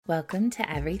Welcome to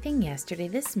Everything Yesterday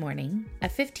This Morning, a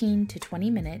 15 to 20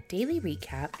 minute daily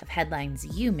recap of headlines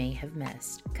you may have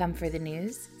missed. Come for the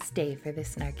news, stay for the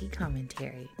snarky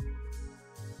commentary.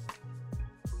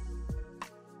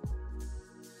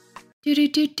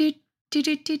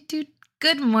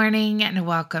 Good morning and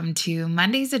welcome to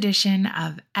Monday's edition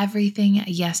of Everything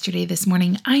Yesterday This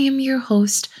Morning. I am your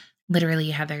host, literally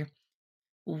Heather.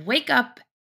 Wake up,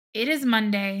 it is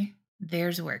Monday,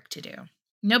 there's work to do.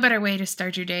 No better way to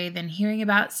start your day than hearing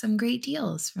about some great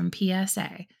deals from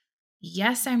PSA.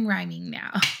 Yes, I'm rhyming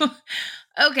now.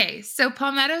 Okay, so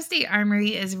Palmetto State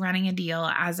Armory is running a deal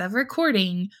as of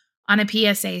recording on a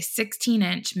PSA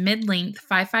 16-inch mid-length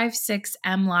 5.56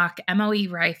 M-LOK MOE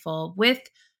rifle with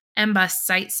MBUS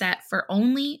sight set for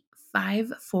only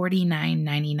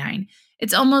 $549.99.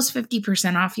 It's almost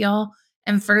 50% off, y'all,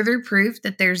 and further proof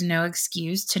that there's no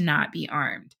excuse to not be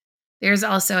armed. There's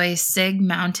also a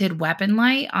SIG-mounted weapon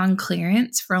light on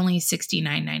clearance for only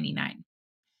 $69.99. And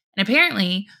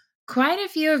apparently, quite a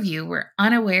few of you were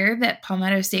unaware that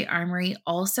Palmetto State Armory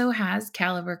also has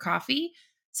Caliber coffee,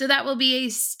 so that will be a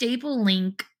staple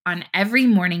link on every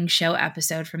morning show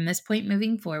episode from this point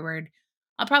moving forward.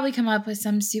 I'll probably come up with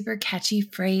some super catchy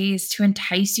phrase to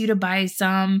entice you to buy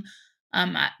some,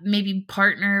 maybe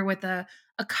partner with a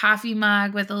coffee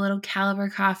mug with a little Caliber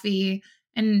coffee,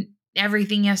 and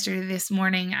Everything Yesterday This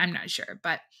Morning, I'm not sure,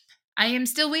 but I am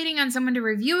still waiting on someone to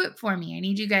review it for me. I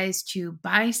need you guys to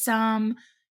buy some,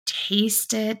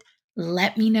 taste it,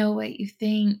 let me know what you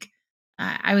think.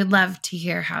 I would love to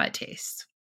hear how it tastes.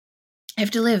 I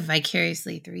have to live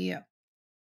vicariously through you.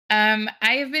 I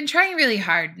have been trying really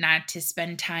hard not to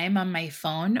spend time on my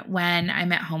phone when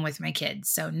I'm at home with my kids.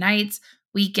 So nights,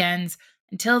 weekends,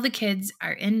 until the kids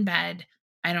are in bed,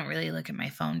 I don't really look at my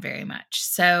phone very much.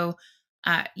 So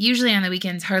usually on the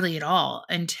weekends, hardly at all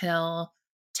until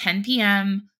 10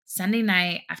 p.m. Sunday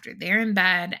night after they're in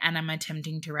bed and I'm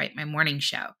attempting to write my morning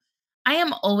show. I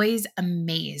am always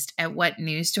amazed at what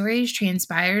news stories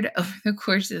transpired over the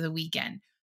course of the weekend.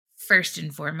 First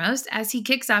and foremost, as he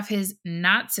kicks off his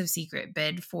not-so-secret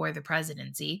bid for the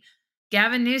presidency,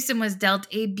 Gavin Newsom was dealt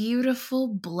a beautiful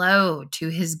blow to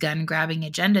his gun-grabbing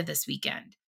agenda this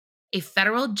weekend. A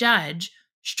federal judge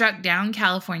struck down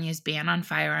California's ban on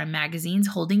firearm magazines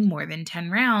holding more than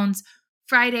 10 rounds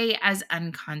Friday as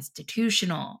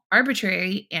unconstitutional,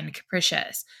 arbitrary, and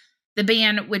capricious. The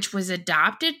ban, which was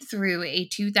adopted through a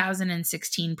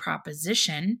 2016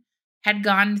 proposition, had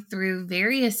gone through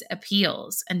various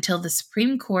appeals until the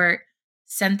Supreme Court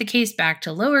sent the case back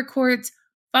to lower courts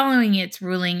following its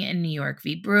ruling in New York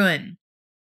v. Bruin.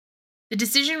 The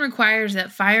decision requires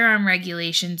that firearm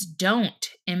regulations don't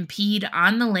impede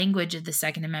on the language of the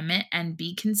Second Amendment and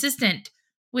be consistent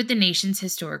with the nation's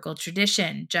historical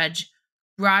tradition. Judge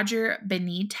Roger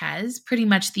Benitez, pretty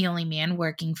much the only man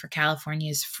working for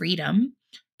Californians' freedom,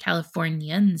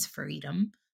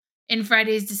 in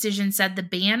Friday's decision said the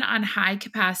ban on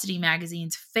high-capacity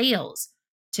magazines fails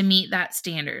to meet that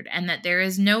standard and that there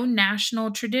is no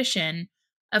national tradition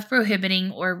of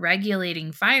prohibiting or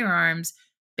regulating firearms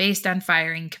based on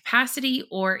firing capacity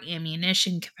or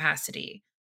ammunition capacity.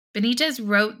 Benitez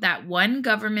wrote that one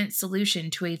government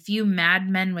solution to a few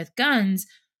madmen with guns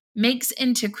makes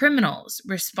into criminals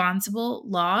responsible,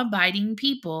 law-abiding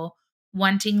people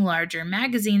wanting larger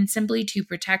magazines simply to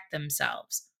protect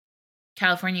themselves.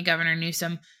 California Governor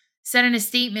Newsom said in a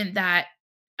statement that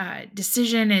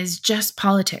decision is just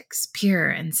politics, pure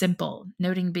and simple,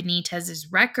 noting Benitez's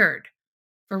record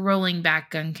for rolling back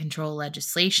gun control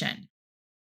legislation.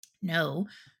 No,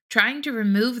 trying to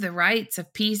remove the rights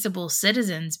of peaceable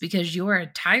citizens because you're a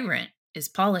tyrant is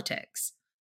politics.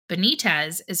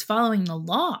 Benitez is following the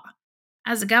law.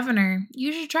 As a governor,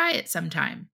 you should try it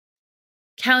sometime.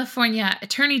 California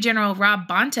Attorney General Rob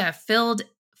Bonta filed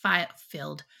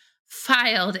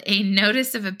a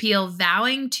notice of appeal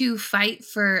vowing to fight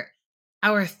for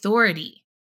our authority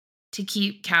to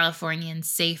keep Californians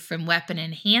safe from weapon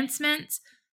enhancements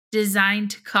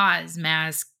designed to cause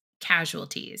mass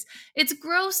casualties. It's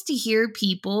gross to hear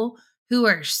people who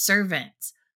are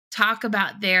servants talk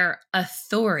about their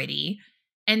authority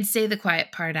and say the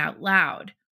quiet part out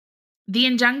loud. The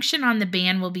injunction on the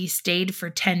ban will be stayed for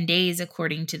 10 days,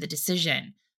 according to the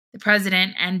decision. The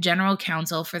president and general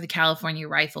counsel for the California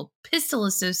Rifle Pistol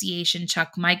Association,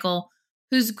 Chuck Michael,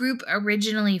 whose group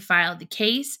originally filed the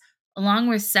case, along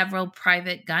with several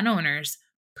private gun owners,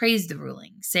 praised the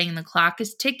ruling, saying the clock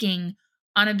is ticking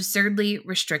on absurdly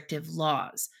restrictive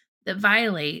laws that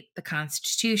violate the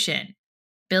Constitution.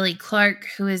 Billy Clark,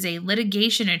 who is a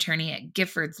litigation attorney at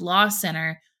Giffords Law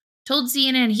Center, told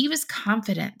CNN he was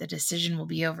confident the decision will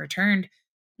be overturned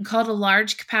and called a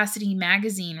large capacity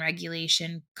magazine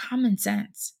regulation common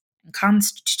sense and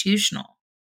constitutional.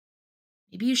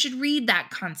 Maybe you should read that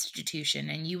Constitution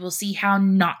and you will see how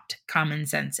not common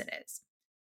sense it is.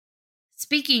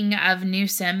 Speaking of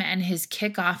Newsom and his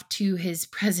kickoff to his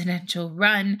presidential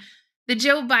run, the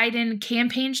Joe Biden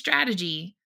campaign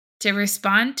strategy to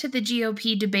respond to the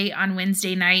GOP debate on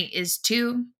Wednesday night is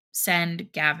to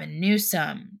send Gavin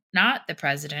Newsom, not the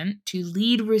president, to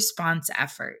lead response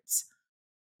efforts.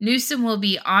 Newsom will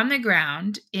be on the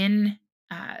ground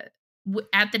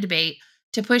at the debate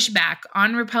to push back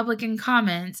on Republican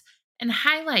comments and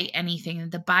highlight anything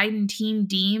that the Biden team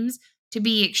deems to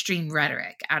be extreme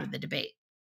rhetoric out of the debate.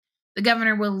 The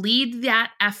governor will lead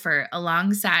that effort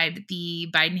alongside the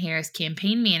Biden-Harris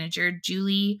campaign manager,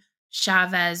 Julie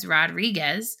Chavez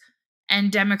Rodriguez,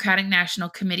 and Democratic National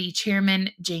Committee Chairman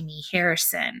Jamie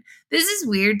Harrison. This is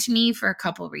weird to me for a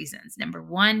couple reasons. Number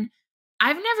one,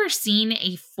 I've never seen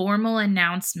a formal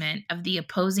announcement of the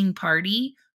opposing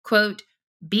party, quote,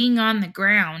 being on the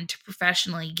ground to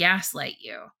professionally gaslight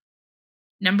you.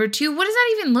 Number two, what does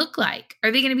that even look like?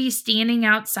 Are they going to be standing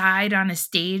outside on a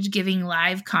stage giving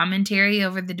live commentary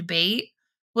over the debate?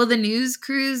 Will the news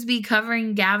crews be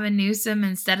covering Gavin Newsom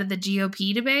instead of the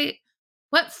GOP debate?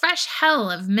 What fresh hell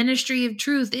of Ministry of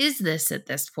Truth is this at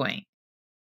this point?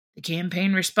 The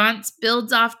campaign response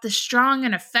builds off the strong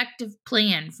and effective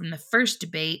plan from the first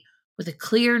debate with a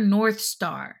clear North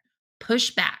Star: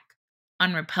 push back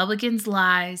on Republicans'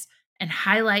 lies and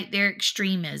highlight their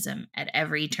extremism at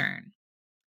every turn.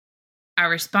 Our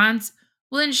response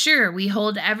will ensure we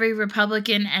hold every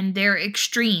Republican and their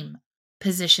extreme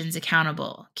positions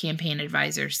accountable, campaign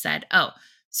advisors said. Oh,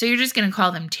 so you're just going to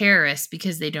call them terrorists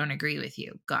because they don't agree with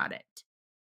you. Got it.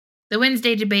 The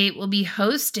Wednesday debate will be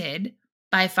hosted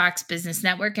by Fox Business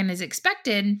Network and is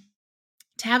expected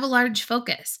to have a large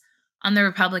focus on the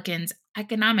Republicans'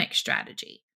 economic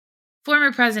strategy.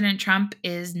 Former President Trump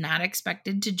is not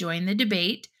expected to join the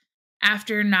debate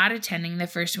after not attending the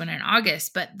first one in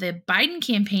August, but the Biden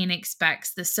campaign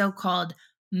expects the so-called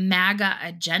MAGA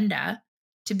agenda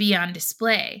to be on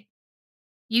display.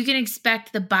 You can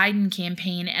expect the Biden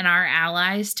campaign and our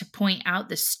allies to point out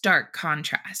the stark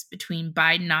contrast between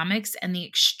Bidenomics and the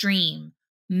extreme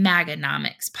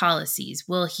MAGAnomics policies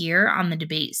we'll hear on the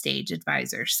debate stage,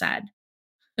 advisors said.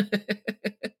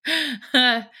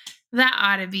 That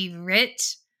ought to be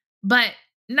rich, but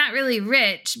not really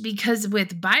rich, because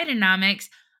with Bidenomics,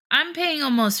 I'm paying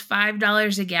almost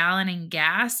 $5 a gallon in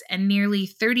gas and nearly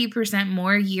 30%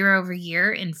 more year over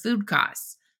year in food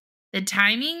costs. The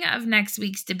timing of next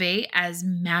week's debate, as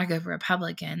MAGA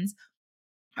Republicans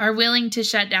are willing to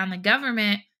shut down the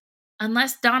government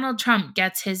unless Donald Trump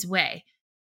gets his way.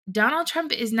 Donald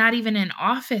Trump is not even in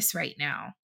office right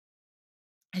now.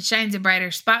 It shines a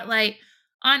brighter spotlight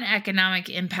on economic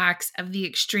impacts of the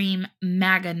extreme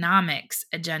MAGAnomics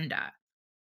agenda.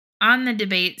 On the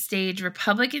debate stage,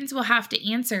 Republicans will have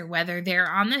to answer whether they're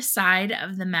on the side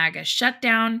of the MAGA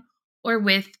shutdown or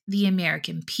with the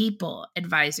American people,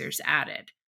 advisors added.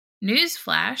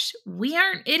 Newsflash, we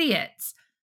aren't idiots.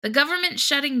 The government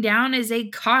shutting down is a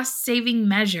cost-saving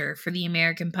measure for the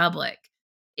American public.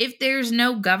 If there's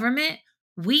no government,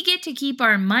 we get to keep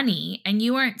our money and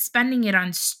you aren't spending it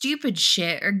on stupid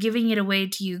shit or giving it away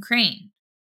to Ukraine.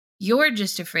 You're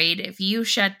just afraid if you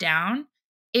shut down,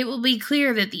 it will be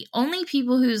clear that the only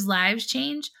people whose lives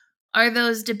change are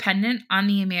those dependent on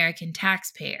the American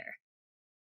taxpayer.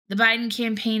 The Biden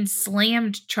campaign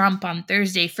slammed Trump on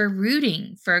Thursday for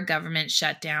rooting for a government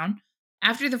shutdown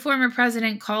after the former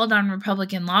president called on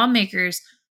Republican lawmakers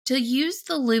to use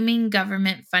the looming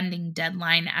government funding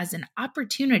deadline as an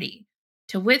opportunity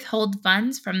to withhold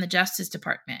funds from the Justice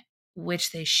Department,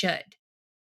 which they should.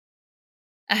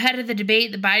 Ahead of the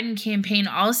debate, the Biden campaign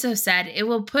also said it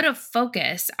will put a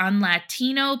focus on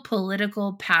Latino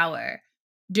political power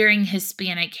during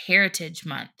Hispanic Heritage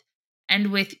Month.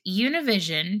 And with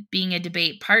Univision being a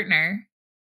debate partner,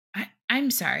 I'm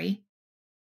sorry,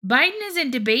 Biden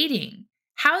isn't debating.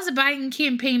 How is the Biden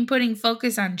campaign putting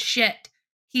focus on shit?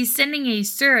 He's sending a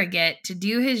surrogate to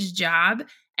do his job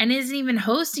and isn't even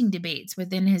hosting debates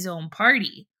within his own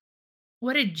party.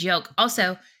 What a joke.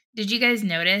 Also, did you guys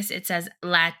notice it says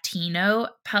Latino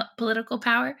political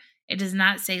power? It does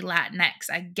not say Latinx.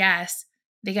 I guess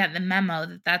they got the memo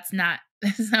that that's not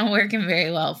working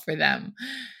very well for them.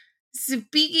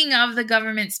 Speaking of the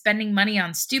government spending money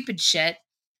on stupid shit,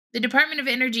 the Department of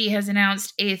Energy has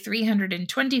announced a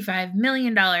 $325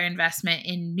 million investment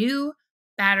in new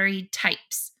battery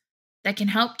types that can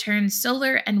help turn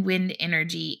solar and wind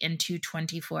energy into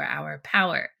 24-hour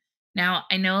power. Now,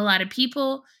 I know a lot of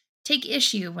people take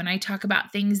issue when I talk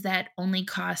about things that only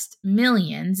cost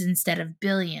millions instead of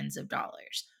billions of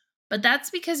dollars. But that's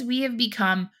because we have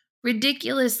become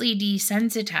ridiculously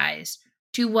desensitized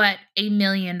to what $1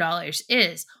 million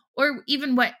is, or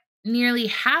even what nearly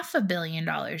 $500 million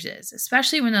is,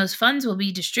 especially when those funds will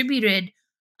be distributed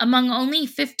among only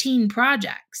 15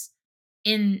 projects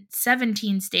in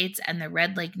 17 states and the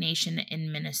Red Lake Nation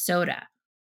in Minnesota.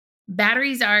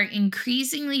 Batteries are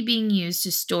increasingly being used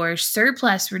to store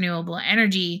surplus renewable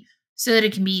energy so that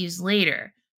it can be used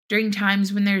later, during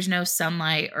times when there's no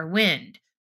sunlight or wind.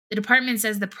 The department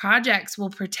says the projects will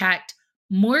protect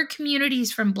more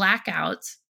communities from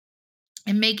blackouts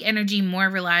and make energy more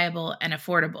reliable and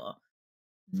affordable.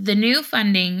 The new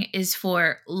funding is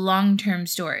for long-term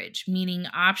storage, meaning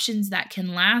options that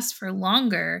can last for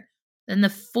longer than the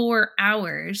 4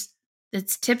 hours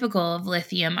that's typical of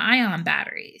lithium-ion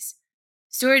batteries.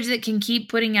 Storage that can keep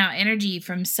putting out energy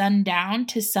from sundown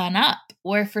to sun up,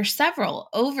 or for several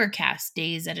overcast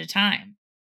days at a time.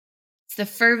 It's the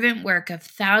fervent work of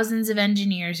thousands of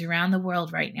engineers around the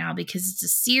world right now because it's a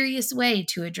serious way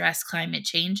to address climate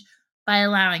change by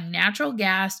allowing natural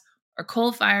gas or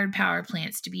coal-fired power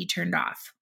plants to be turned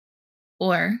off.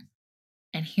 Or,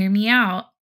 and hear me out,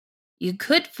 you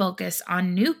could focus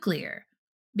on nuclear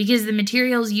because the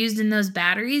materials used in those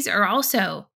batteries are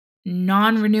also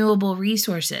non-renewable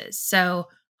resources. So,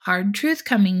 hard truth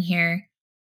coming here,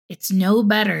 it's no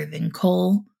better than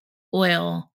coal,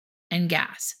 oil, and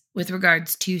gas with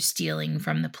regards to stealing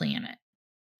from the planet.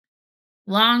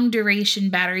 Long duration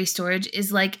battery storage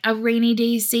is like a rainy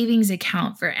day savings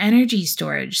account for energy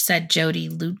storage, said Jody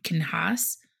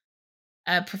Lutkenhaus,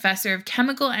 a professor of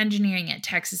chemical engineering at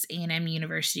Texas A&M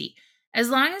University. As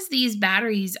long as these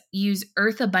batteries use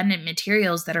earth-abundant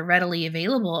materials that are readily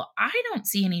available, I don't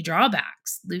see any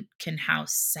drawbacks, Lutkenhaus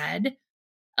said,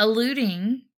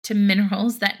 alluding to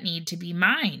minerals that need to be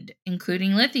mined,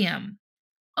 including lithium.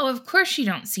 Oh, of course you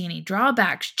don't see any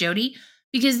drawbacks, Jody,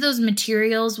 because those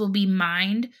materials will be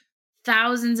mined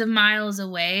thousands of miles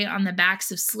away on the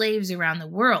backs of slaves around the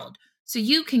world. So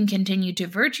you can continue to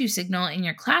virtue signal in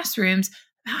your classrooms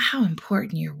about how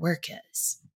important your work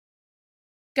is.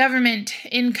 Government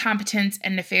incompetence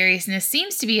and nefariousness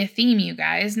seems to be a theme, you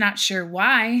guys. Not sure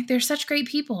why. They're such great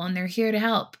people and they're here to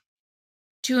help.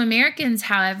 Two Americans,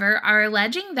 however, are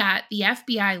alleging that the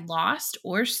FBI lost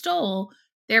or stole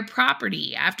their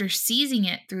property after seizing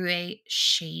it through a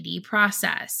shady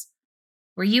process.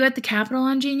 Were you at the Capitol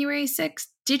on January 6th?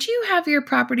 Did you have your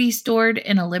property stored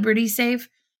in a Liberty safe?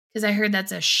 Because I heard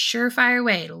that's a surefire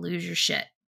way to lose your shit.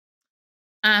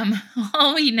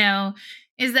 All we know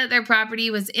is that their property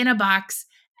was in a box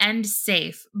and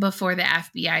safe before the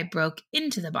FBI broke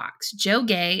into the box. Joe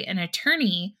Gay, an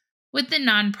attorney with the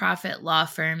nonprofit law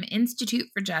firm Institute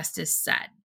for Justice, said,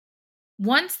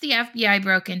 once the FBI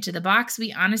broke into the box,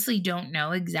 we honestly don't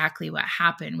know exactly what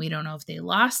happened. We don't know if they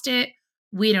lost it.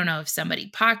 We don't know if somebody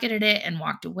pocketed it and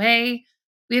walked away.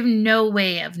 We have no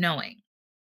way of knowing.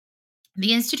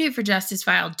 The Institute for Justice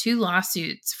filed 2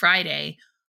 lawsuits Friday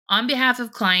on behalf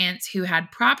of clients who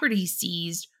had property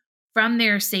seized from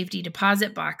their safety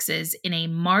deposit boxes in a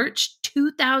March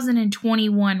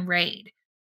 2021 raid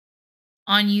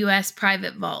on U.S.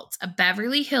 Private Vaults, a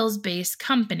Beverly Hills-based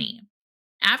company.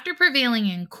 After prevailing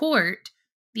in court,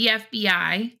 the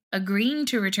FBI agreeing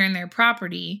to return their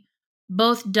property,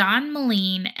 both Don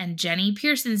Moline and Jenny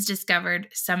Pearsons discovered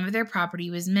some of their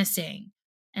property was missing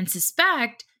and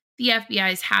suspect the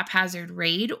FBI's haphazard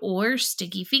raid or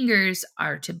sticky fingers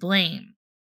are to blame.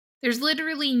 There's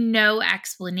literally no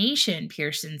explanation,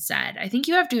 Pearson said. I think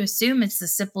you have to assume it's the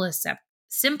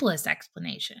simplest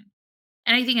explanation.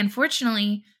 And I think,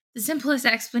 unfortunately, the simplest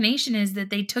explanation is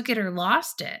that they took it or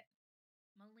lost it.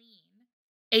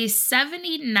 A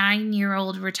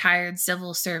 79-year-old retired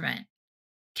civil servant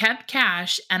kept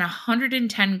cash and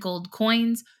 110 gold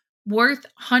coins worth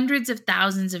hundreds of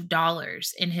thousands of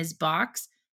dollars in his box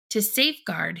to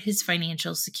safeguard his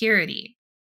financial security.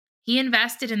 He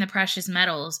invested in the precious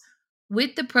metals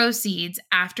with the proceeds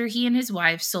after he and his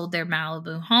wife sold their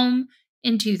Malibu home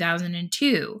in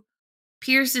 2002.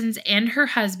 Pearsons and her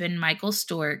husband, Michael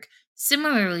Stork,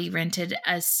 similarly rented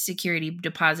a security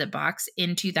deposit box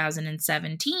in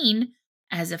 2017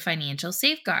 as a financial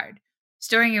safeguard,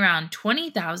 storing around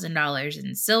 $20,000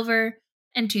 in silver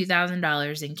and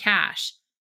 $2,000 in cash.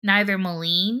 Neither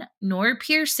Moline nor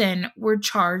Pearson were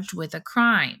charged with a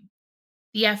crime.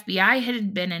 The FBI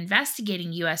had been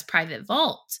investigating U.S. private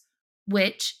vaults,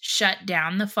 which shut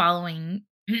down following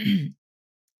the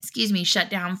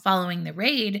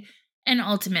raid and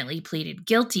ultimately pleaded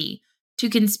guilty to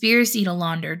conspiracy to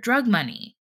launder drug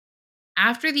money.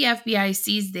 After the FBI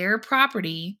seized their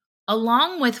property,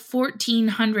 Along with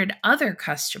 1,400 other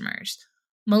customers,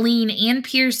 Moline and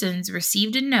Pearsons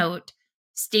received a note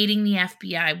stating the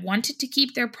FBI wanted to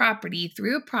keep their property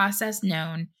through a process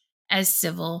known as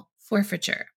civil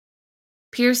forfeiture.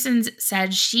 Pearsons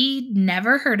said she'd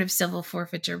never heard of civil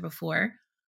forfeiture before,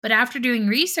 but after doing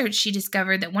research, she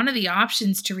discovered that one of the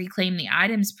options to reclaim the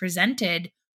items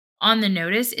presented on the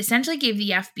notice essentially gave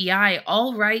the FBI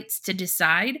all rights to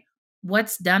decide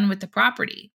what's done with the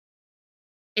property.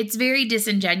 It's very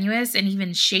disingenuous and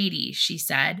even shady, she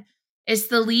said. It's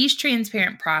the least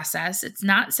transparent process. It's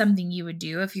not something you would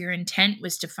do if your intent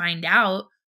was to find out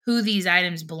who these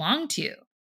items belong to.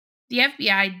 The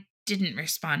FBI didn't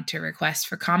respond to requests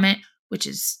for comment, which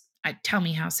is, tell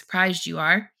me how surprised you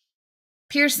are.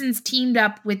 Pearsons teamed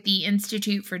up with the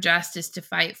Institute for Justice to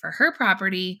fight for her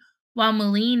property, while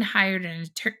Moline hired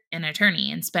an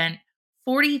attorney and spent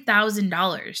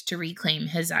 $40,000 to reclaim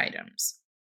his items.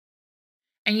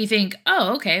 And you think,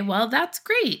 oh, okay, well, that's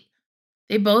great.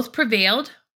 They both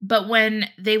prevailed, but when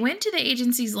they went to the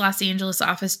agency's Los Angeles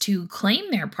office to claim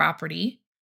their property,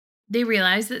 they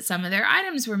realized that some of their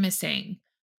items were missing.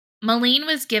 Moline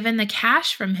was given the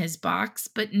cash from his box,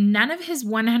 but none of his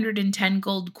 110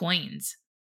 gold coins.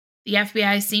 The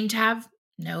FBI seemed to have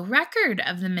no record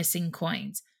of the missing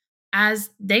coins, as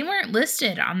they weren't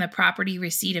listed on the property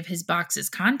receipt of his box's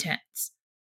contents.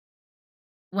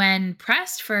 When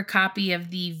pressed for a copy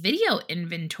of the video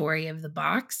inventory of the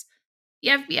box, the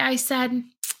FBI said,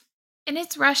 in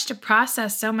its rush to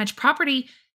process so much property,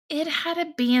 it had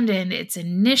abandoned its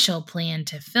initial plan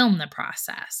to film the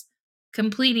process,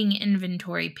 completing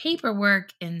inventory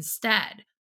paperwork instead,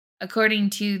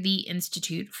 according to the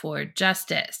Institute for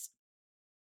Justice.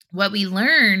 What we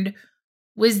learned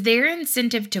was their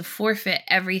incentive to forfeit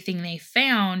everything they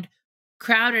found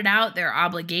crowded out their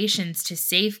obligations to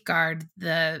safeguard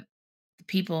the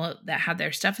people that had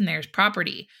their stuff in their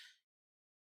property.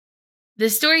 The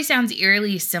story sounds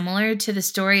eerily similar to the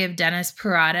story of Dennis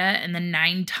Parada and the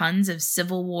 9 tons of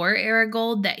Civil War era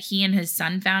gold that he and his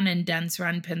son found in Dents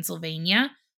Run,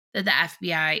 Pennsylvania, that the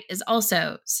FBI is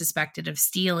also suspected of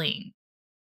stealing.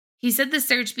 He said the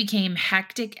search became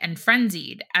hectic and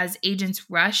frenzied as agents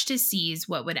rushed to seize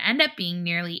what would end up being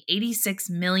nearly $86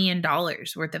 million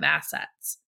worth of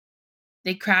assets.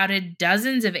 They crowded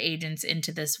dozens of agents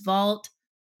into this vault.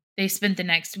 They spent the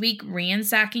next week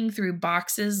ransacking through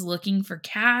boxes looking for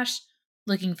cash,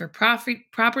 looking for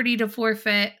property to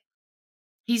forfeit.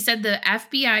 He said the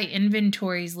FBI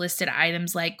inventories listed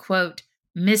items like, quote,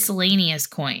 miscellaneous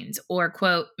coins or,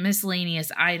 quote,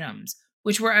 miscellaneous items,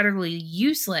 which were utterly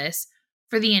useless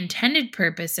for the intended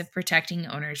purpose of protecting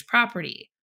owners'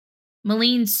 property.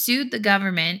 Moline sued the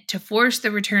government to force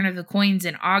the return of the coins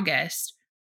in August.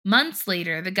 Months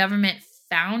later, the government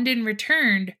found and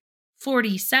returned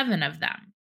 47 of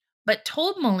them, but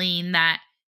told Moline that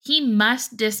he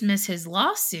must dismiss his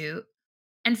lawsuit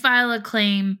and file a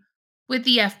claim with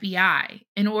the FBI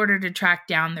in order to track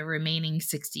down the remaining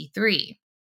 63.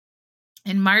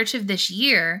 In March of this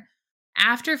year,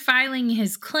 after filing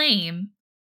his claim,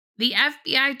 the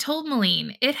FBI told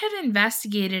Moline it had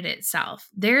investigated itself.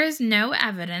 There is no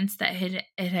evidence that it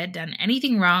had done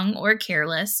anything wrong or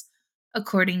careless,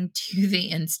 according to the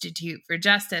Institute for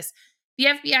Justice. The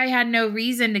FBI had no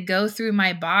reason to go through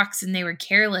my box and they were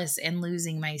careless in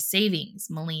losing my savings,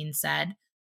 Moline said.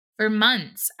 For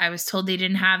months, I was told they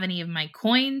didn't have any of my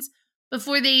coins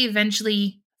before they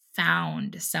eventually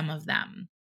found some of them.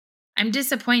 I'm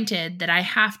disappointed that I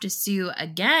have to sue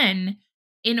again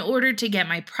in order to get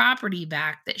my property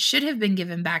back that should have been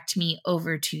given back to me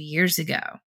over 2 years ago.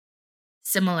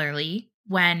 Similarly,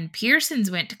 when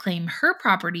Pearsons went to claim her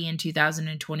property in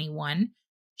 2021,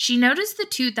 she noticed the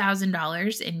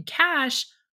 $2,000 in cash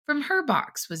from her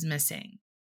box was missing.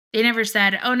 They never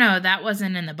said, oh no, that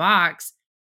wasn't in the box.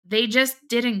 They just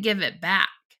didn't give it back.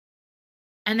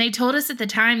 And they told us at the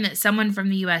time that someone from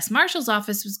the U.S. Marshal's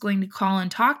office was going to call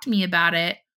and talk to me about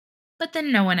it, but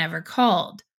then no one ever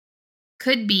called.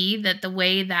 Could be that the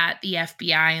way that the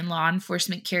FBI and law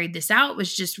enforcement carried this out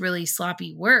was just really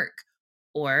sloppy work,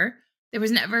 or there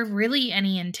was never really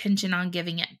any intention on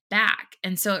giving it back,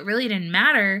 and so it really didn't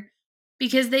matter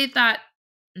because they thought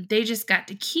they just got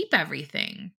to keep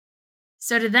everything.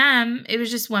 So to them, it was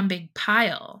just one big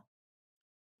pile.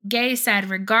 Gay said,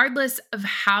 regardless of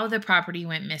how the property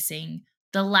went missing,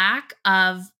 the lack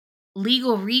of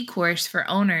legal recourse for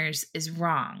owners is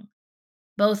wrong.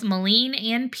 Both Moline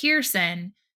and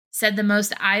Pearson said the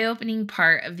most eye-opening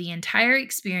part of the entire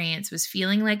experience was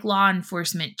feeling like law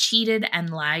enforcement cheated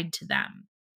and lied to them.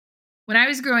 When I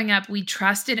was growing up, we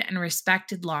trusted and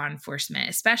respected law enforcement,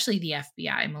 especially the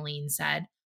FBI, Moline said.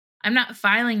 I'm not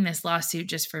filing this lawsuit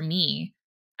just for me.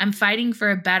 I'm fighting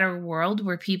for a better world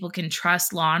where people can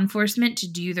trust law enforcement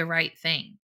to do the right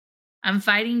thing. I'm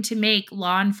fighting to make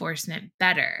law enforcement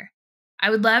better. I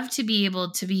would love to be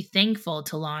able to be thankful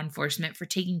to law enforcement for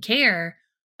taking care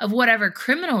of whatever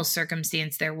criminal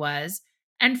circumstance there was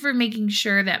and for making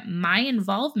sure that my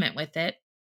involvement with it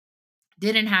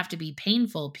didn't have to be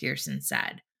painful, Pearson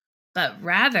said, but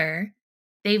rather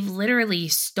they've literally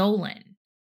stolen.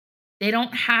 They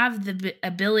don't have the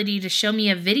ability to show me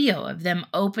a video of them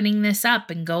opening this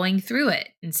up and going through it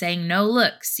and saying, no,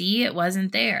 look, see, it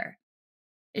wasn't there.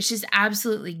 It's just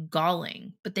absolutely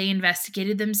galling. But they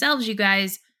investigated themselves, you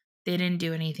guys. They didn't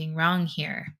do anything wrong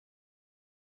here.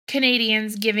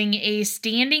 Canadians giving a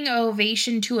standing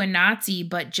ovation to a Nazi,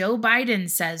 but Joe Biden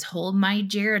says, hold my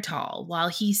Geritol, while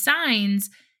he signs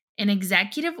an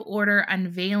executive order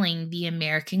unveiling the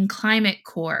American Climate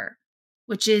Corps,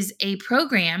 which is a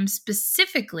program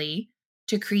specifically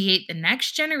to create the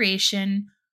next generation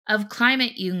of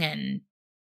climate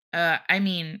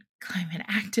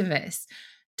activists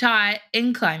taught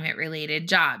in climate-related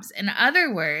jobs. In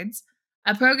other words,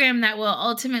 a program that will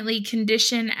ultimately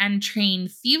condition and train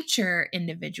future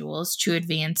individuals to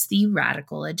advance the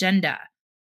radical agenda.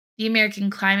 The American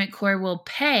Climate Corps will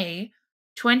pay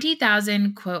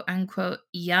 20,000 quote-unquote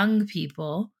young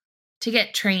people to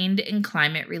get trained in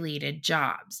climate-related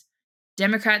jobs.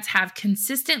 Democrats have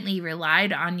consistently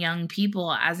relied on young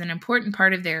people as an important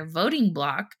part of their voting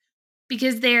bloc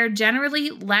because they are generally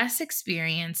less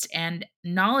experienced and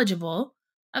knowledgeable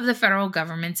of the federal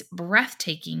government's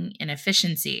breathtaking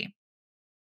inefficiency.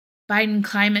 Biden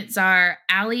climate czar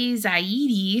Ali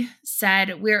Zaidi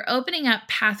said, we're opening up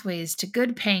pathways to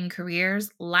good paying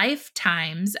careers,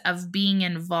 lifetimes of being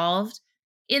involved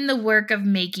in the work of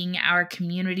making our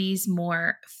communities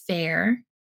more fair,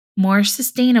 more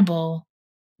sustainable,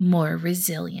 more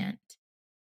resilient.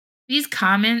 These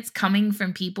comments coming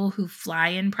from people who fly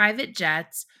in private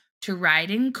jets, to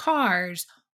ride in cars,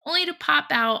 only to pop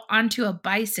out onto a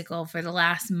bicycle for the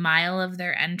last mile of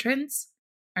their entrance,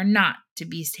 are not to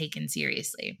be taken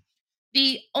seriously.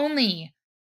 The only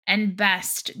and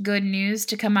best good news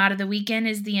to come out of the weekend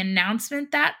is the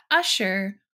announcement that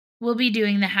Usher will be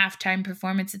doing the halftime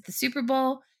performance at the Super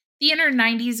Bowl. The inner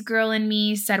 90s girl in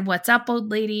me said, what's up, old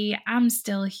lady? I'm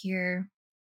still here.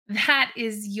 That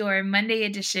is your Monday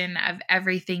edition of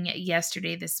Everything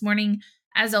Yesterday this morning.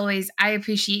 As always, I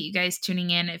appreciate you guys tuning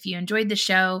in. If you enjoyed the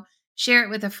show, share it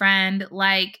with a friend,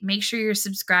 make sure you're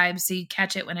subscribed so you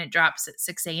catch it when it drops at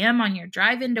 6 a.m. on your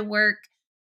drive into work.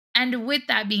 And with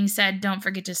that being said, don't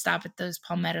forget to stop at those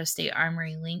Palmetto State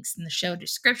Armory links in the show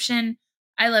description.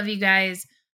 I love you guys.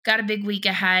 Got a big week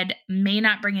ahead. May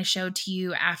not bring a show to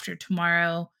you after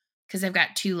tomorrow because I've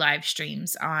got 2 live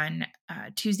streams on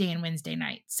Tuesday and Wednesday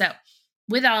night. So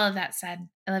with all of that said,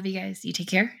 I love you guys. You take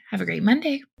care. Have a great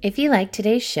Monday. If you like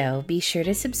today's show, be sure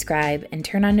to subscribe and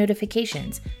turn on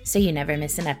notifications so you never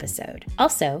miss an episode.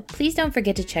 Also, please don't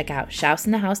forget to check out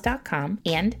shouseinthehouse.com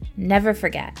and never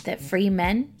forget that free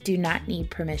men do not need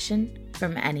permission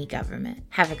from any government.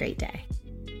 Have a great day.